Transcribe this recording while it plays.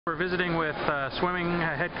We're visiting with swimming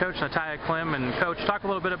head coach Nittaya Klim. And Coach, talk a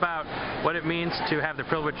little bit about what it means to have the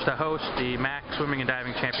privilege to host the MAC Swimming and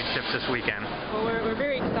Diving Championships this weekend. Well, we're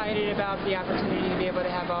very excited about the opportunity to be able to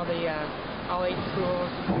have all 8 schools,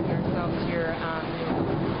 including ourselves here,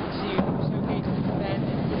 to showcase this event.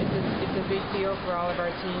 It's a big deal for all of our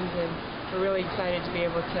teams, and we're really excited to be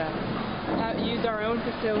able to use our own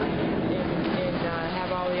facility and have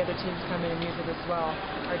all the other teams come in and use it as well.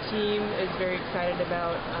 Our team is very excited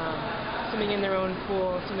about swimming in their own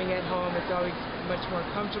pool, swimming at home. It's always much more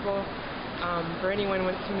comfortable for anyone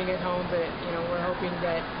when swimming at home, but we're hoping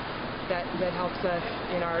that helps us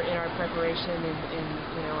in our preparation and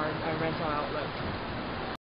our mental outlook.